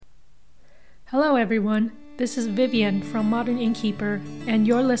Hello everyone, this is Vivian from Modern Innkeeper, and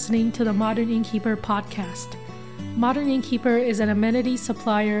you're listening to the Modern Innkeeper podcast. Modern Innkeeper is an amenity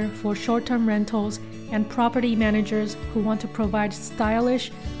supplier for short-term rentals and property managers who want to provide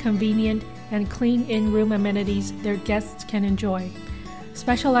stylish, convenient, and clean in-room amenities their guests can enjoy.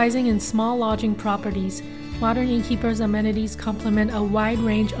 Specializing in small lodging properties, Modern Innkeeper's amenities complement a wide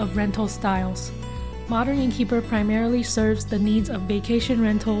range of rental styles. Modern Innkeeper primarily serves the needs of vacation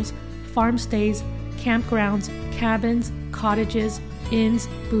rentals, farm stays, campgrounds, cabins, cottages, inns,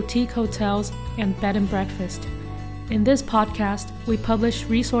 boutique hotels, and bed and breakfast. In this podcast, we publish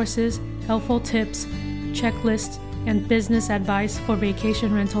resources, helpful tips, checklists, and business advice for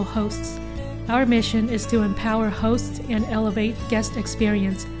vacation rental hosts. Our mission is to empower hosts and elevate guest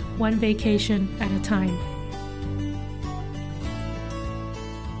experience, one vacation at a time.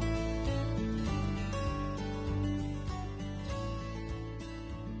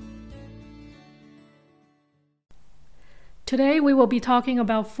 Today we will be talking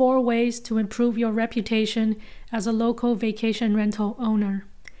about 4 ways to improve your reputation as a local vacation rental owner.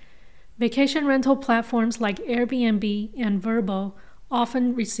 Vacation rental platforms like Airbnb and Vrbo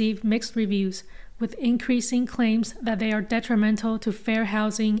often receive mixed reviews, with increasing claims that they are detrimental to fair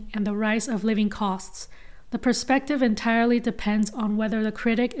housing and the rise of living costs. The perspective entirely depends on whether the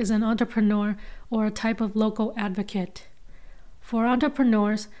critic is an entrepreneur or a type of local advocate. For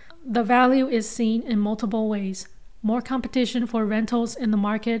entrepreneurs, the value is seen in multiple ways. More competition for rentals in the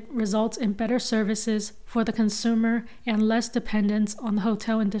market results in better services for the consumer and less dependence on the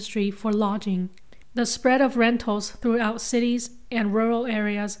hotel industry for lodging. The spread of rentals throughout cities and rural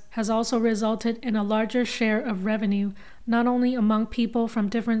areas has also resulted in a larger share of revenue, not only among people from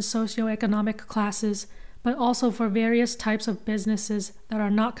different socioeconomic classes, but also for various types of businesses that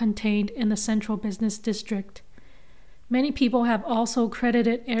are not contained in the central business district. Many people have also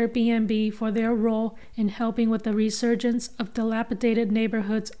credited Airbnb for their role in helping with the resurgence of dilapidated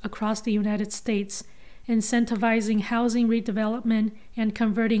neighborhoods across the United States, incentivizing housing redevelopment and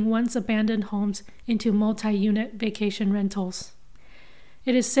converting once abandoned homes into multi-unit vacation rentals.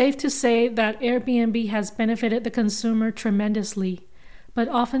 It is safe to say that Airbnb has benefited the consumer tremendously, but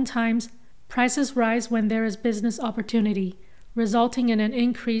oftentimes prices rise when there is business opportunity, resulting in an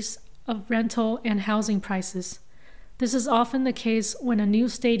increase of rental and housing prices. This is often the case when a new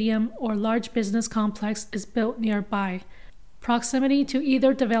stadium or large business complex is built nearby. Proximity to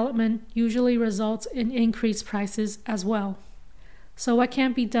either development usually results in increased prices as well. So what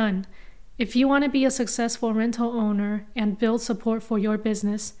can be done? If you want to be a successful rental owner and build support for your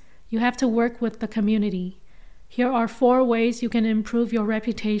business, you have to work with the community. Here are 4 ways you can improve your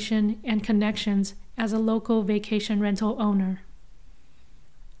reputation and connections as a local vacation rental owner.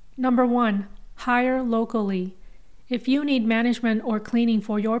 Number 1, hire locally. If you need management or cleaning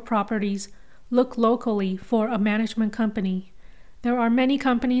for your properties, look locally for a management company. There are many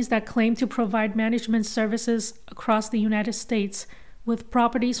companies that claim to provide management services across the United States with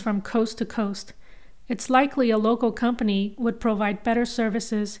properties from coast to coast. It's likely a local company would provide better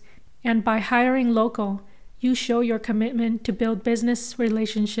services, and by hiring local, you show your commitment to build business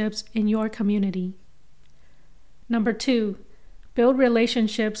relationships in your community. Number 2, build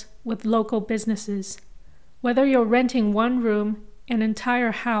relationships with local businesses. Whether you're renting one room, an entire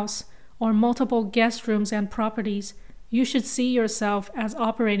house, or multiple guest rooms and properties, you should see yourself as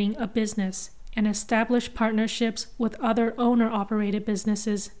operating a business and establish partnerships with other owner-operated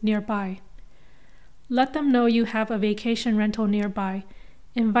businesses nearby. Let them know you have a vacation rental nearby.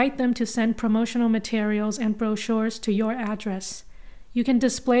 Invite them to send promotional materials and brochures to your address. You can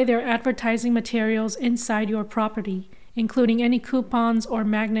display their advertising materials inside your property, including any coupons or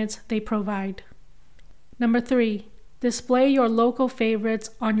magnets they provide. Number 3, display your local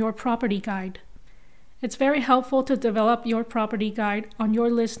favorites on your property guide. It's very helpful to develop your property guide on your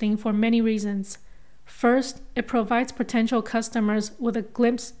listing for many reasons. First, it provides potential customers with a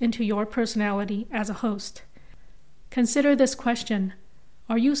glimpse into your personality as a host. Consider this question: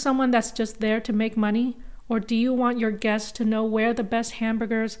 are you someone that's just there to make money, or do you want your guests to know where the best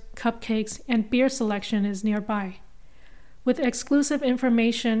hamburgers, cupcakes, and beer selection is nearby? With exclusive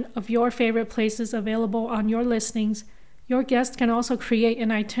information of your favorite places available on your listings, your guests can also create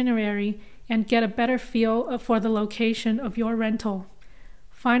an itinerary and get a better feel for the location of your rental.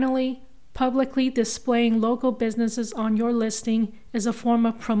 Finally, publicly displaying local businesses on your listing is a form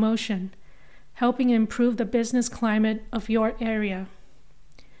of promotion, helping improve the business climate of your area.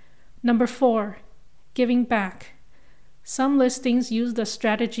 Number 4, giving back. Some listings use the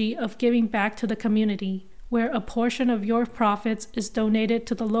strategy of giving back to the community, where a portion of your profits is donated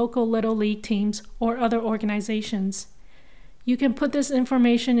to the local Little League teams or other organizations. You can put this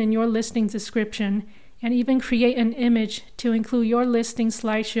information in your listing description and even create an image to include your listing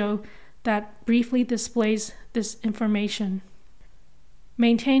slideshow that briefly displays this information.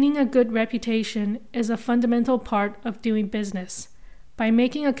 Maintaining a good reputation is a fundamental part of doing business. By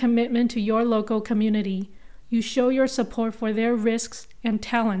making a commitment to your local community, you show your support for their risks and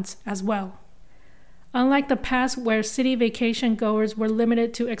talents as well. Unlike the past where city vacation goers were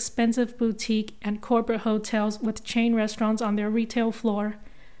limited to expensive boutique and corporate hotels with chain restaurants on their retail floor,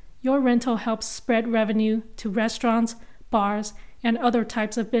 your rental helps spread revenue to restaurants, bars, and other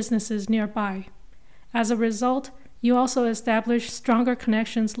types of businesses nearby. As a result, you also establish stronger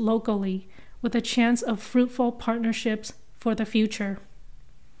connections locally with a chance of fruitful partnerships for the future.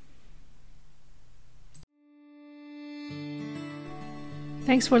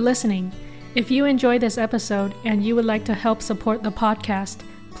 Thanks for listening. If you enjoyed this episode and you would like to help support the podcast,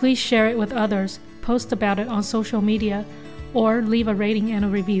 please share it with others, post about it on social media, or leave a rating and a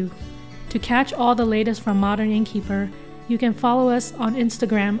review. To catch all the latest from Modern Innkeeper, you can follow us on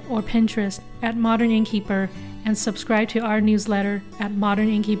Instagram or Pinterest at Modern Innkeeper and subscribe to our newsletter at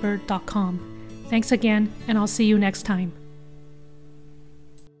moderninnkeeper.com. Thanks again, and I'll see you next time.